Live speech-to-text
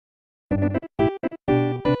Hello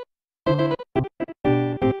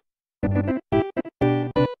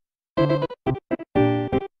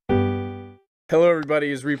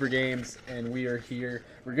everybody, it's Reaper Games, and we are here.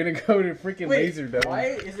 We're gonna go to freaking Lazerdome. Why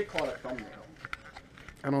is it called a thumbnail?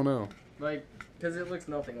 I don't know. Like, because it looks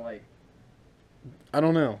nothing like. I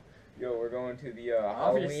don't know. Yo, we're going to the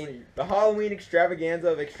Obviously. Halloween extravaganza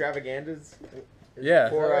of extravaganzas. Yeah.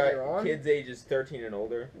 For kids ages 13 and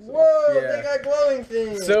older. So. Whoa, Yeah. they got glowing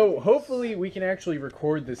things! So hopefully we can actually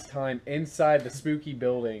record this time inside the spooky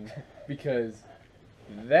building, because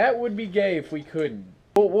that would be gay if we couldn't.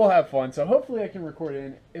 We'll have fun, so hopefully I can record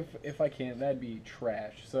in. If I can't, that'd be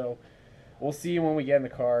trash. So we'll see you when we get in the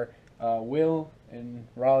car. Will and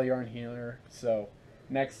Raleigh aren't here, so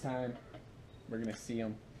next time we're gonna see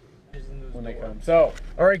them when they come. So,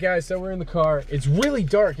 all right, guys. So we're in the car. It's really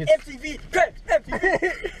dark. It's MTV,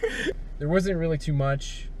 MTV. There wasn't really too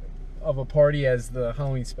much of a party as the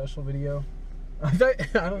Halloween special video. I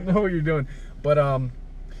don't know what you're doing, but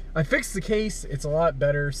I fixed the case. It's a lot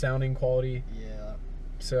better sounding quality. Yeah.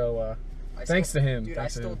 So thanks to him. Dude,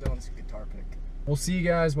 thanks I to still him. doing this guitar pick. We'll see you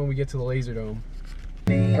guys when we get to the Lazerdome.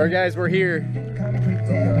 All right, guys, we're here.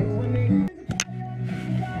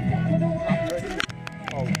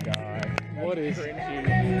 Oh God, what is it?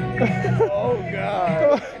 Oh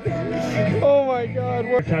God. Oh my God.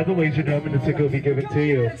 Inside the Lazerdome, and the ticket will be given to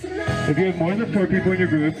you. If you have more than 4 people in your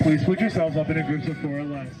group, please put yourselves up in a groups of 4 or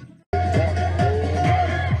less.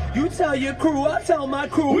 You tell your crew, I tell my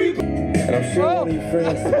crew. And I'm sure one of your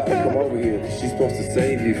friends is about to come over here, because she's supposed to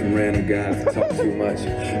save you from random guys that talk too much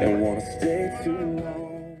and want to stay too long.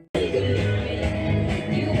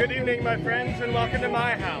 Good evening, my friends, and welcome to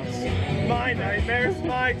my house. My nightmares,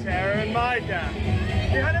 my terror, and my death.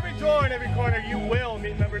 Behind every door and every corner, you will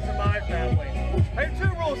meet members of my family. I have 2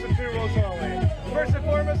 rules and 2 rules only. First and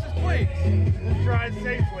foremost is please, drive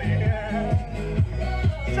safely.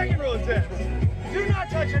 Second rule is this. Do not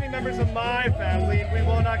touch any members of my family, and we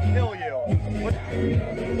will not kill you.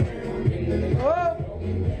 Oh.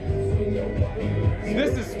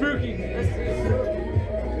 This is spooky.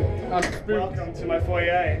 I'm spooked. Welcome to my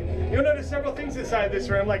foyer. You'll notice several things inside this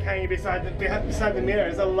room, like hanging beside the mirror,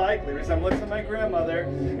 is a likely resemblance of my grandmother.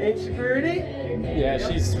 Ain't she pretty? Yeah,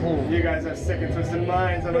 she's cool. You guys have sick and twisted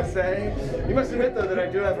minds, I must say. You must admit, though, that I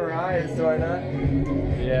do have her eyes, do I not?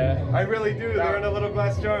 Yeah. I really do. They're in a little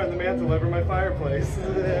glass jar on the mantle over my fireplace.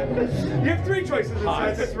 You have 3 choices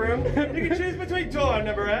inside this room. You can choose between door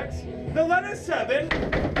number X, the letter 7,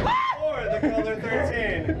 or the color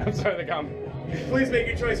 13. I'm sorry, the comment. Please make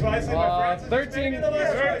your choice wisely, my friends. 13. 13. No,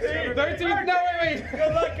 wait.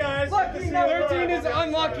 Good luck, guys. 13 is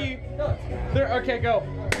unlucky. There. Okay, go.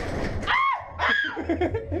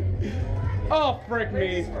 Oh, frick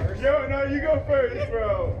me. Yo, no, you go first,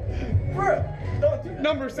 bro. Bro, don't do that.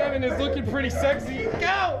 Number 7 is looking pretty sexy.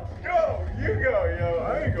 Go. Go. You go, yo.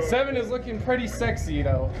 I ain't going. 7 is looking pretty sexy,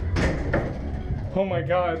 though. Oh my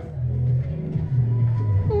God.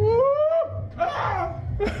 Ah!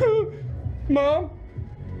 Mom?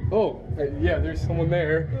 Oh, yeah, there's someone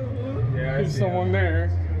there. Yeah, There's someone there.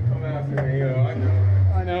 Come after me, yo.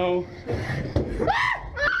 I know.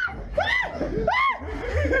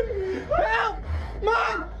 Help!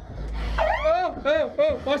 Mom!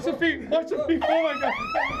 Oh, watch the feet, watch the feet. Oh my God.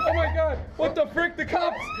 Oh my God. What the frick? The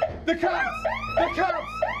cops! The cops! The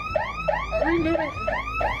cops! Are we moving?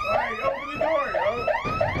 Alright, open the door, yo.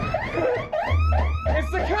 It's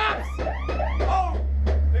the cops! Oh!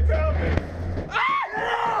 They found me.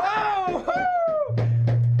 Oh!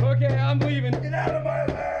 Okay, I'm leaving. Get out of my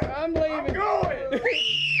lap. I'm leaving. I'm going.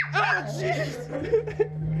 Oh, jeez.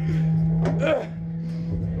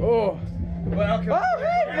 Oh. Welcome. Oh,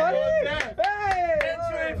 hey, buddy. Hey.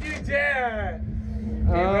 Enter if you dare.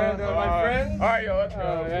 My friends. Alright, yo, let's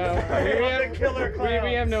go. The killer clowns.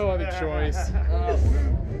 We have no other choice.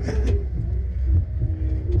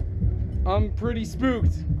 I'm pretty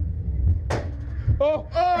spooked. Oh!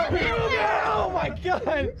 Oh my God!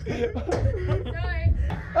 Sorry.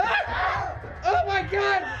 Oh my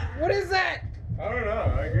God! What is that? I don't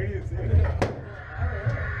know. I agree to see it.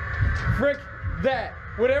 Frick that!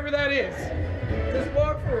 Whatever that is. Just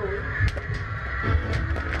walk forward.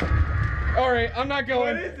 All right, I'm not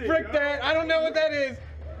going. What is it, Frick yo? that! I don't know what that is.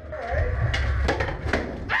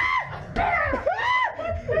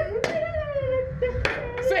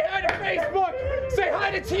 Say hi to Facebook. Say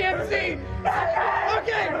hi to TMZ.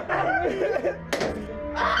 Okay.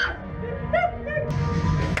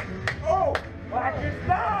 Oh,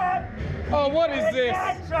 Pakistan! Oh, what is this?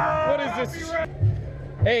 What is this?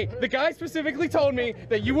 Hey, the guy specifically told me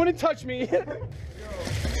that you wouldn't touch me. You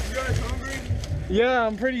guys hungry? Yeah,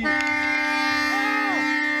 I'm pretty.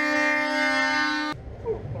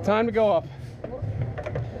 Time to go up.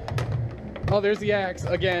 Oh, there's the axe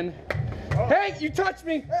again. Oh. Hey, you touched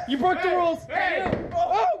me! You broke the rules! Hey.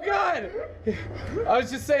 Oh, God! I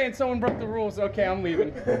was just saying someone broke the rules. Okay, I'm leaving.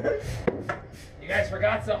 You guys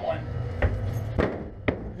forgot someone.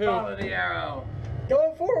 Who? Follow the arrow.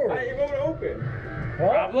 Go forward. You're going to open.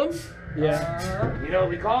 Problems? Yeah. You know what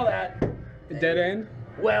we call that? A dead end?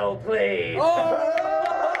 Well played. Oh!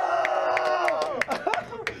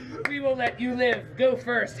 We will let you live. Go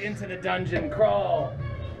first into the dungeon. Crawl.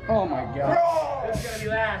 Oh my God. Who's gonna be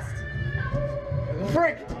last?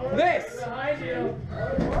 Frick! This! Behind you.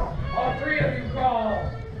 All three of you crawl.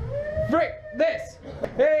 Frick! This!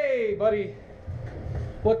 Hey, buddy.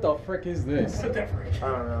 What the frick is this? I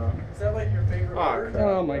don't know. Is that like your favorite word?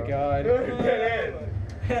 Oh my God. Dead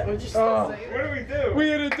end. Would you still say What do we do? We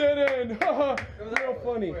hit a dead end. Haha. Real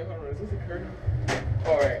funny. Wait, hold on. Is this a curtain?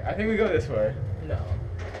 Oh, wait. I think we go this way. no?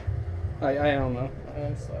 I don't know.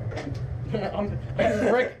 I'm sorry.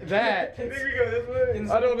 Frick that. I think we go this way.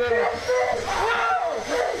 I don't know. Whoa!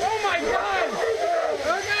 Oh my God!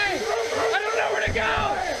 Okay! I don't know where to go!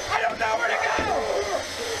 I don't know where to go!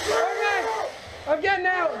 Okay! I'm getting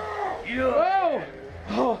out! Oh!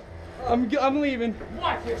 Oh! I'm leaving.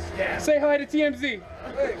 Watch your step. Say hi to TMZ.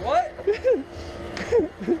 Wait, what?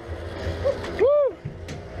 Woo!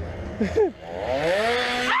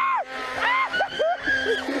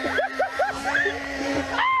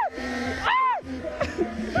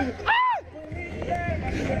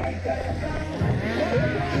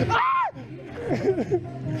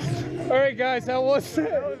 All right, guys, how was it?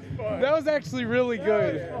 That was fun. That was actually really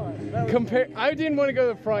good. I didn't want to go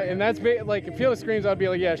to the front, and that's like if Field of Screams, I'd be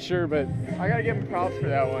like, yeah, sure, but I gotta give him props for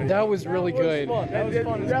that one. that was really good. That was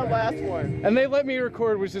fun. That last one. And they let me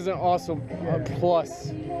record, which is an awesome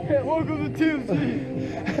plus. Yeah, welcome to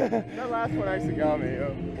TMZ. That last one actually got me.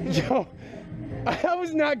 Yo, I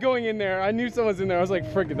was not going in there. I knew someone was in there. I was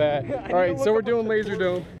like, frick that. All right, so we're doing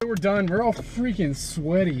Lazerdome. We're done. We're all freaking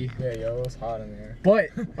sweaty. Yeah, yo, it was hot in there. But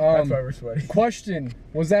That's why we're sweaty. question: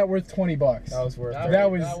 was that worth $20? That was worth.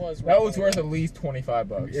 That was worth at least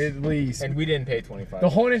 $25. at least. And we didn't pay $25. The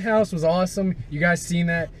haunted house was awesome. You guys seen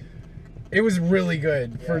that? It was really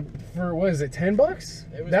good for what is it?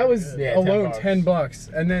 $10? That was Yeah, alone $10.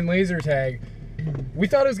 $10. And then laser tag. We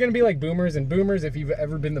thought it was gonna be like Boomers, and Boomers, if you've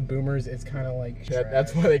ever been to Boomers, it's kind of like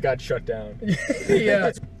That's why they got shut down.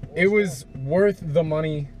 yeah, it was worth the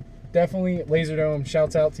money. Definitely Lazerdome.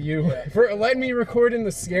 Shouts out to you for letting me record in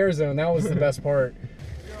the scare zone. That was the best part.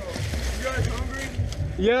 You guys hungry?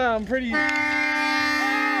 Yeah, I'm pretty.